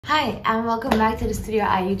Hi and welcome back to the Studio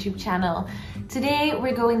I YouTube channel. Today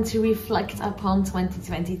we're going to reflect upon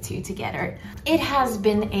 2022 together. It has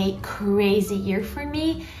been a crazy year for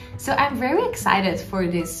me, so I'm very excited for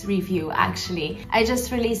this review actually. I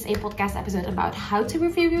just released a podcast episode about how to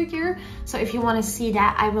review your year, so if you want to see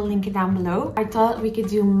that, I will link it down below. I thought we could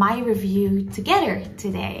do my review together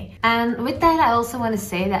today. And with that, I also want to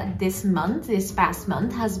say that this past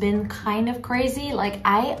month has been kind of crazy. Like,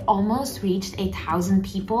 I almost reached 1,000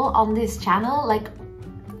 people on this channel. Like,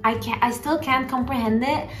 I still can't comprehend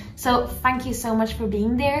it. So thank you so much for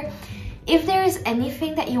being there. If there is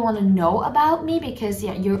anything that you want to know about me, because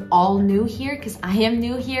yeah, you're all new here, because I am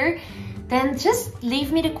new here, then just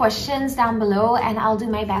leave me the questions down below and I'll do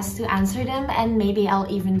my best to answer them, and maybe I'll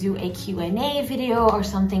even do a Q&A video or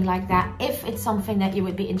something like that if it's something that you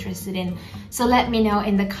would be interested in. So let me know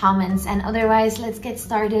in the comments, and otherwise let's get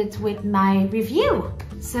started with my review.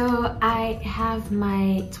 So I have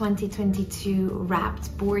my 2022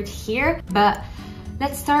 wrapped board here, but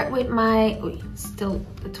let's start with my, still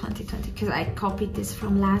the 2020, because I copied this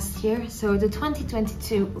from last year. So the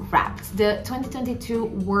 2022 wrapped. The 2022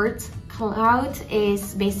 word cloud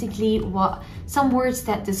is basically some words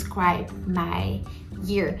that describe my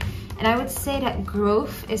year. And I would say that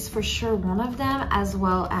growth is for sure one of them, as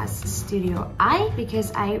well as Studio I,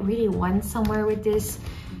 because I really went somewhere with this.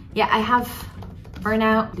 Yeah, I have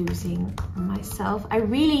burnout, losing myself. I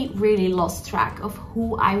really lost track of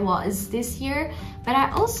who I was this year, but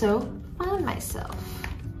I also found myself.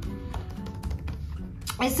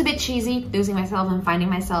 It's a bit cheesy, losing myself and finding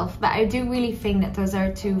myself, but I do really think that those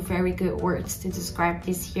are two very good words to describe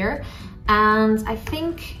this year. And I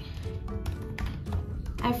think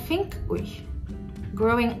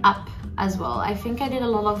growing up as well. I think I did a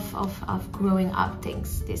lot of growing up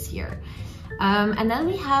things this year. And then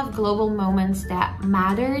we have global moments that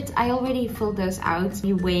mattered. I already filled those out.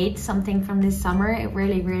 We weighed something from this summer. It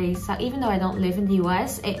really sucked. Even though I don't live in the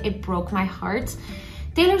US, it broke my heart.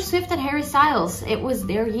 Taylor Swift and Harry Styles, it was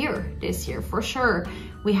their year this year for sure.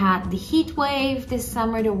 We had the heat wave this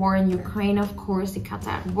summer, the war in Ukraine, of course, the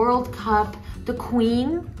Qatar World Cup, the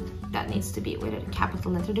Queen, that needs to be with a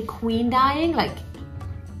capital letter, the Queen dying, like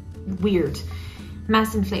weird.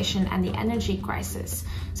 Mass inflation and the energy crisis.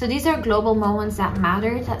 So these are global moments that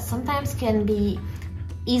matter, that sometimes can be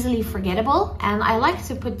easily forgettable, and I like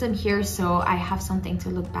to put them here so I have something to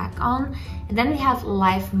look back on. And then we have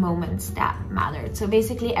life moments that mattered. So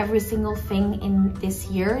basically every single thing in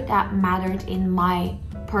this year that mattered in my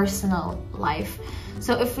personal life.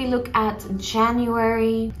 So if we look at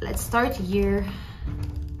January, let's start here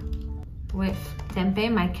with Tempe,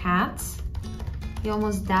 my cat. He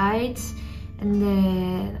almost died. And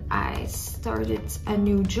then I started a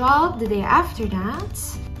new job the day after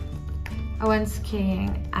that. I went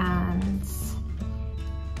skiing and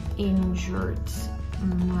injured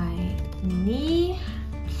my knee.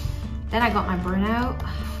 Then I got my burnout.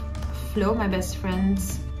 Flo, my best friend,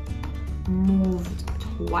 moved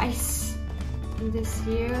twice this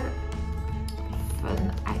year.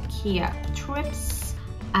 Fun IKEA trips.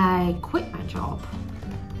 I quit my job.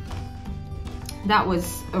 That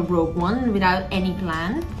was a rogue one, without any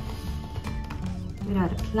plan.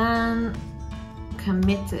 Without a plan,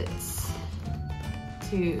 committed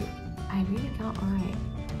to, I really can't write.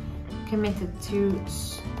 Committed to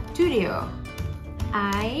Studio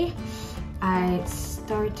I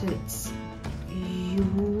started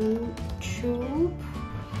YouTube.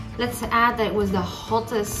 Let's add that it was the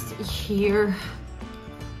hottest year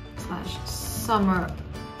 / summer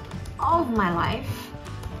of my life.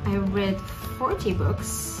 I read 40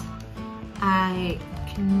 books. I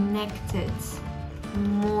connected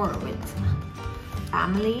more with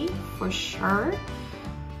family for sure.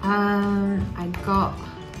 I got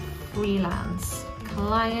freelance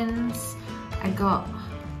clients. I got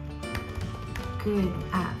good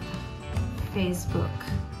at Facebook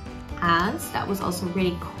ads. That was also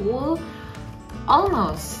really cool.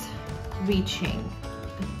 Almost reaching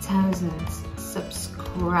 1,000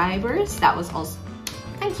 subscribers. That was also,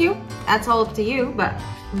 thank you. That's all up to you, but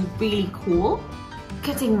really cool.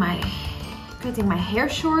 Cutting my hair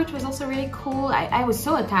short was also really cool. I was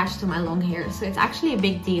so attached to my long hair, so it's actually a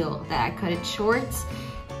big deal that I cut it short.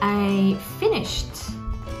 I finished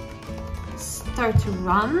Start to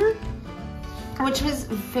Run, which was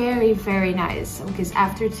very nice, because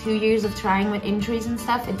after 2 years of trying with injuries and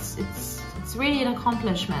stuff, it's really an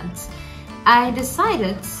accomplishment. I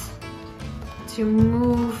decided to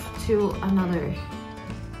move to another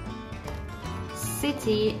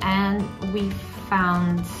city, and we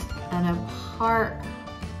found an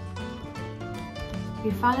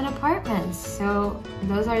we found an apartment. So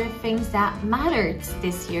those are the things that mattered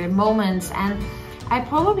this year, moments. And I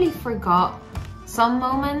probably forgot some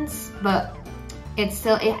moments, but it's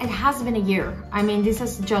still, it has been a year. I mean, this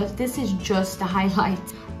is just the highlight.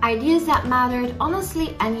 Ideas that mattered,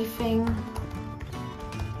 honestly, anything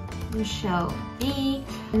shall be.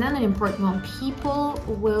 And then an important one, people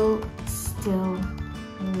will still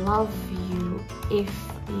love you if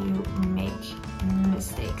you make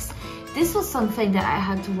mistakes. This was something that I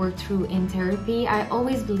had to work through in therapy. I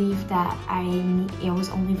always believed that I was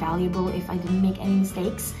only valuable if I didn't make any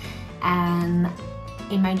mistakes. And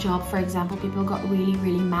in my job, for example, people got really,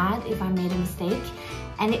 really mad if I made a mistake.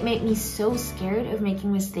 And it made me so scared of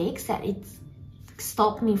making mistakes that it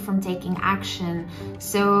stopped me from taking action.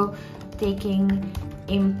 So taking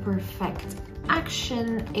imperfect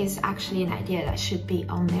action is actually an idea that should be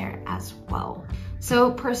on there as well.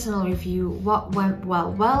 So personal review, what went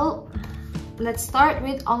well? Well, let's start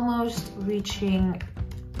with almost reaching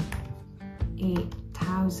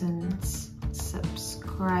 1,000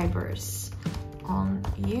 subscribers on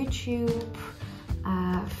YouTube,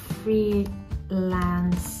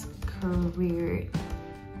 freelance career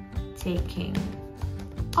taking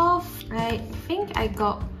off. I think I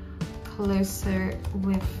got closer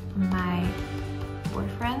with my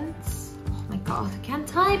boyfriends. Oh my god, can't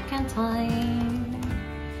type.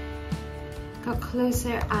 Got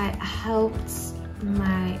closer. I helped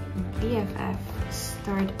my BFF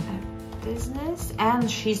start a business and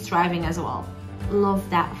she's thriving as well. Love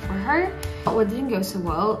that for her. But what didn't go so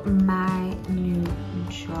well, my new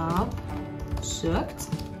job sucked.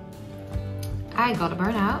 I got a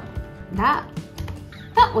burnout. That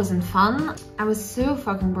wasn't fun. I was so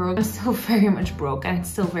fucking broke. I'm still very much broke and it's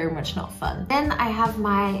still very much not fun. Then I have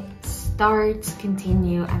my start,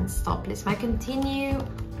 continue and stop list. My continue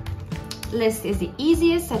list is the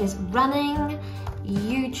easiest. That is running,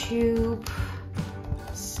 YouTube,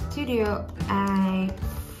 Studio I,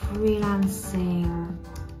 freelancing,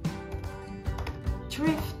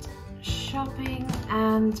 thrift shopping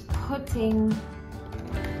and putting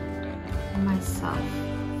myself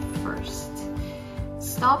first.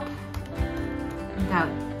 Stop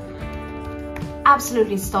doubt.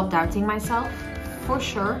 Absolutely stop doubting myself, for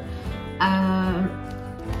sure.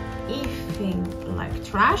 Eating like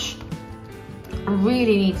trash. I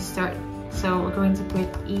really need to start. So we're going to put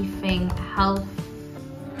eating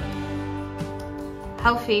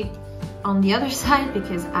healthy on the other side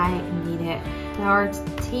because I need it. Start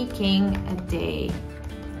taking a day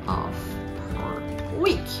off per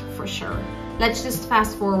week, for sure. Let's just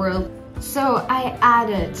fast forward. So I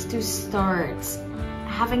added to start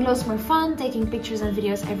having loads more fun, taking pictures and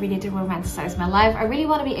videos every day to romanticize my life. I really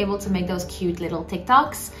want to be able to make those cute little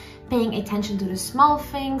TikToks, paying attention to the small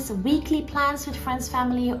things, weekly plans with friends,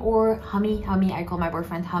 family, or hummy. I call my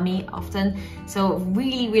boyfriend hummy often. So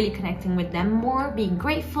really connecting with them more, being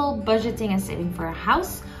grateful, budgeting and saving for a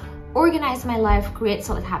house, organize my life, create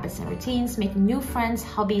solid habits and routines, make new friends,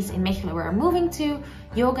 hobbies in Mechelen where I'm moving to,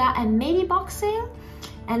 yoga and maybe boxing.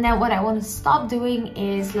 And then what I want to stop doing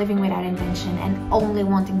is living without intention and only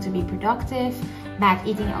wanting to be productive, bad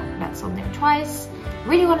eating, oh that's on there twice.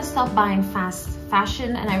 Really want to stop buying fast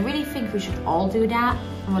fashion and I really think we should all do that.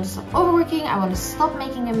 I want to stop overworking, I want to stop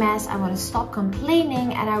making a mess, I want to stop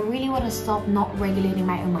complaining and I really want to stop not regulating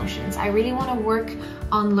my emotions. I really want to work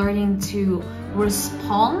on learning to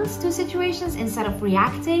respond to situations instead of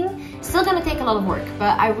reacting. Still gonna take a lot of work,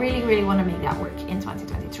 but I really want to make that work in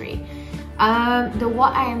 2023. The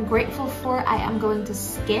what I am grateful for, I am going to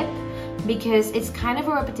skip because it's kind of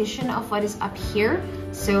a repetition of what is up here.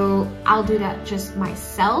 So I'll do that just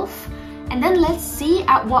myself. And then let's see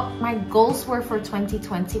at what my goals were for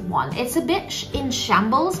 2021. It's a bit in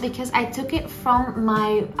shambles because I took it from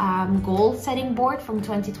my goal setting board from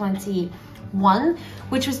 2021,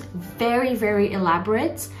 which was very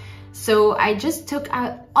elaborate. So I just took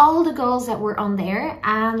out all the goals that were on there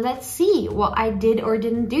and let's see what I did or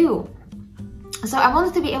didn't do. So I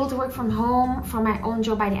wanted to be able to work from home for my own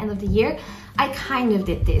job by the end of the year. I kind of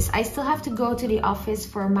did this. I still have to go to the office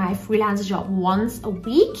for my freelance job once a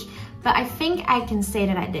week, but I think I can say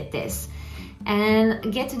that I did this.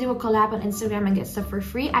 And get to do a collab on Instagram and get stuff for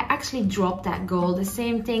free. I actually dropped that goal. The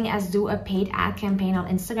same thing as do a paid ad campaign on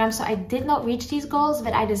Instagram. So I did not reach these goals,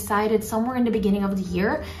 but I decided somewhere in the beginning of the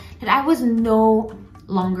year that I was no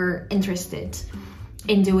longer interested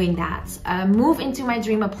in doing that. Move into my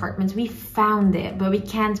dream apartment. We found it, but we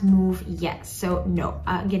can't move yet. So no,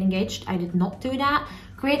 get engaged. I did not do that.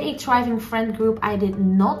 Create a thriving friend group. I did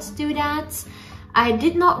not do that. I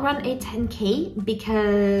did not run a 10K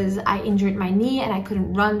because I injured my knee and I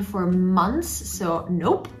couldn't run for months. So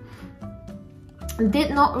nope.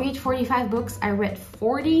 Did not read 45 books, I read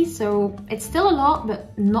 40, so it's still a lot,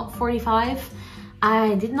 but not 45.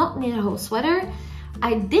 I did not need a whole sweater.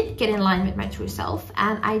 I did get in line with my true self,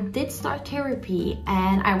 and I did start therapy,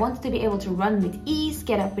 and I wanted to be able to run with ease,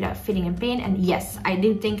 get up without feeling in pain, and yes, I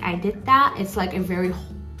do think I did that. It's like a very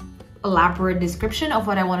elaborate description of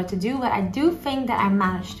what I wanted to do, but I do think that I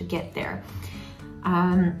managed to get there.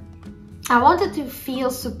 I wanted to feel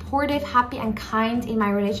supportive, happy, and kind in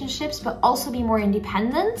my relationships, but also be more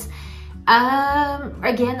independent.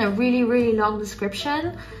 Again, a really long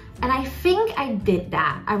description. And I think I did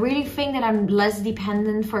that. I really think that I'm less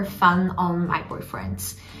dependent for fun on my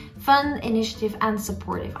boyfriends. Fun, initiative, and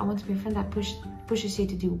supportive. I want to be a friend that pushes you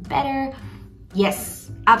to do better.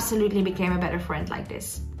 Yes, absolutely became a better friend like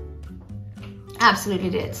this. Absolutely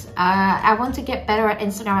did. I want to get better at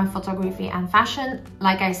Instagram and photography and fashion.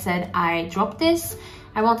 Like I said, I dropped this.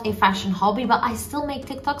 I want a fashion hobby, but I still make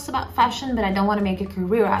TikToks about fashion, but I don't want to make a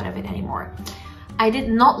career out of it anymore. I did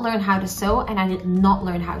not learn how to sew, and I did not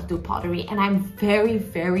learn how to do pottery, and I'm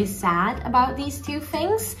very sad about these two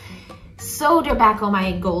things. So they're back on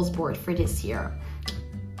my goals board for this year.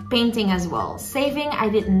 Painting as well. Saving, I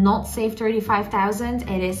did not save 35,000.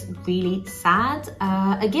 It is really sad.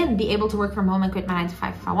 Again, be able to work from home and quit my 9 to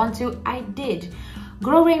 5 if I want to. I did.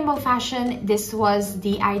 Grow rainbow fashion. This was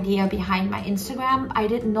the idea behind my Instagram. I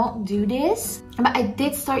did not do this, but I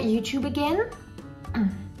did start YouTube again.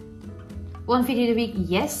 1 video a week.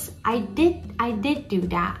 Yes, I did do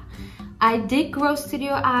that. I did grow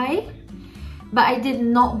Studio I, but I did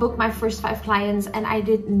not book my first 5 clients, and I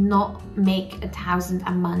did not make 1,000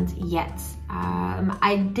 a month yet.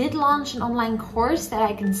 I did launch an online course that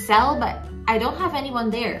I can sell, but I don't have anyone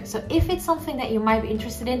there. So if it's something that you might be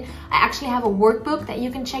interested in, I actually have a workbook that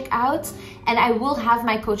you can check out, and I will have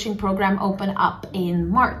my coaching program open up in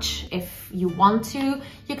March. If you want to,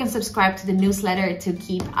 you can subscribe to the newsletter to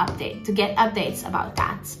get updates about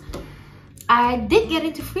that. I did get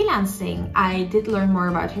into freelancing. I did learn more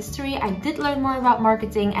about history. I did learn more about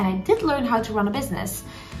marketing, and I did learn how to run a business.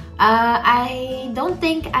 I don't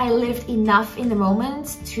think I lived enough in the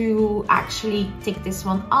moment to actually take this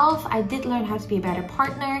one off. I did learn how to be a better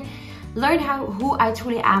partner, learn who I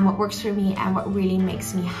truly am, what works for me, and what really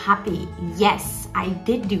makes me happy. Yes, I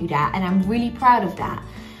did do that, and I'm really proud of that.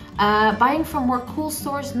 Buying from more cool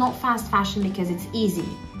stores, not fast fashion because it's easy.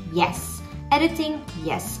 Yes. Editing,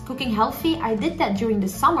 yes. Cooking healthy, I did that during the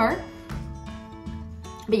summer.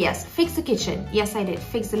 But yes, fix the kitchen. Yes, I did.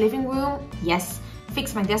 Fix the living room. Yes.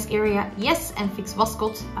 Fix my desk area. Yes. And fix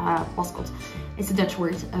waskot. Waskot. It's a Dutch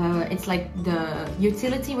word. It's like the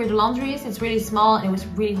utility where the laundry is. It's really small and it was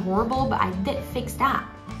really horrible, but I did fix that.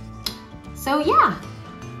 So yeah,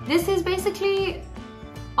 this is basically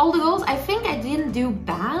all the goals. I think I didn't do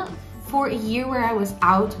bad for a year where I was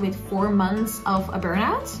out with 4 months of a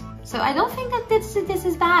burnout. So I don't think that this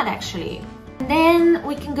is bad actually. And then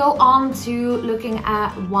we can go on to looking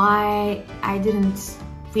at why I didn't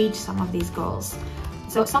reach some of these goals.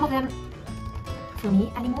 So some of them for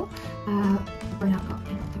me anymore. Burnout got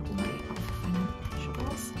in the way of financial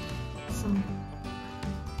goals.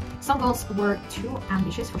 Some goals were too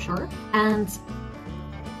ambitious for sure, and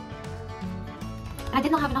I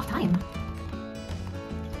did not have enough time.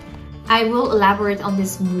 I will elaborate on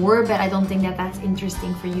this more, but I don't think that that's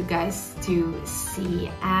interesting for you guys to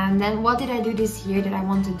see. And then what did I do this year that I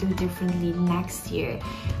want to do differently next year?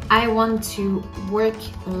 I want to work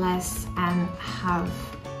less and have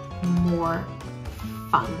more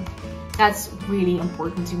fun. That's really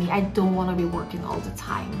important to me. I don't want to be working all the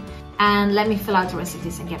time. And let me fill out the rest of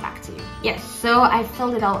this and get back to you. Yes, so I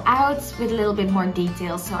filled it all out with a little bit more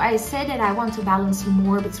detail. So I said that I want to balance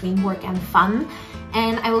more between work and fun.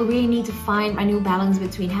 And I will really need to find my new balance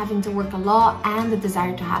between having to work a lot and the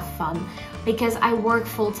desire to have fun. Because I work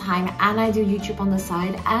full-time and I do YouTube on the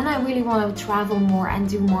side, and I really want to travel more and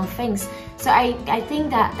do more things. So I think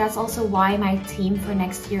that that's also why my theme for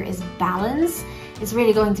next year is balance. It's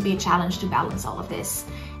really going to be a challenge to balance all of this.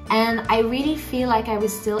 And I really feel like I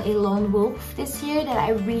was still a lone wolf this year, that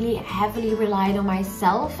I really heavily relied on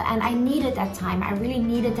myself, and I needed that time. I really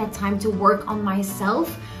needed that time to work on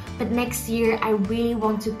myself. But next year, I really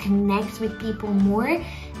want to connect with people more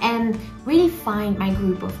and really find my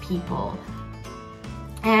group of people.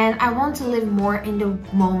 And I want to live more in the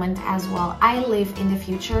moment as well. I live in the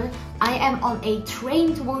future. I am on a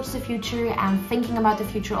train towards the future and thinking about the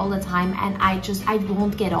future all the time, and I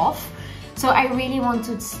won't get off. So I really want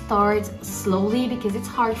to start slowly because it's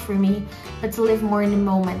hard for me, but to live more in the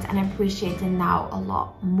moment and appreciate the now a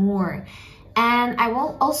lot more. And I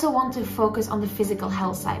will also want to focus on the physical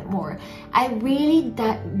health side more. I really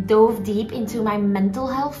dove deep into my mental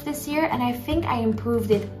health this year, and I think I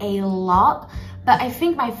improved it a lot, but I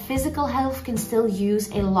think my physical health can still use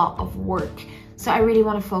a lot of work. So I really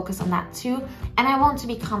want to focus on that too. And I want to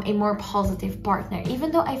become a more positive partner.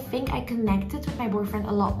 Even though I think I connected with my boyfriend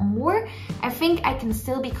a lot more, I think I can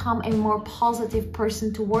still become a more positive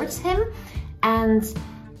person towards him. And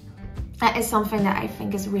that is something that I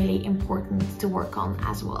think is really important to work on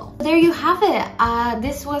as well. There you have it.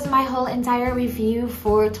 This was my whole entire review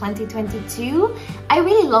for 2022. I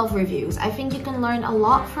really love reviews. I think you can learn a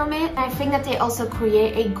lot from it. I think that they also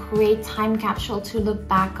create a great time capsule to look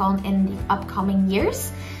back on in the upcoming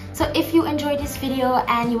years. So if you enjoyed this video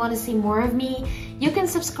and you want to see more of me, you can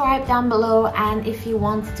subscribe down below, and if you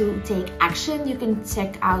want to take action, you can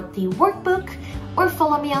check out the workbook or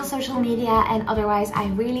follow me on social media, and otherwise I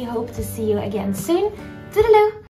really hope to see you again soon. Toodaloo!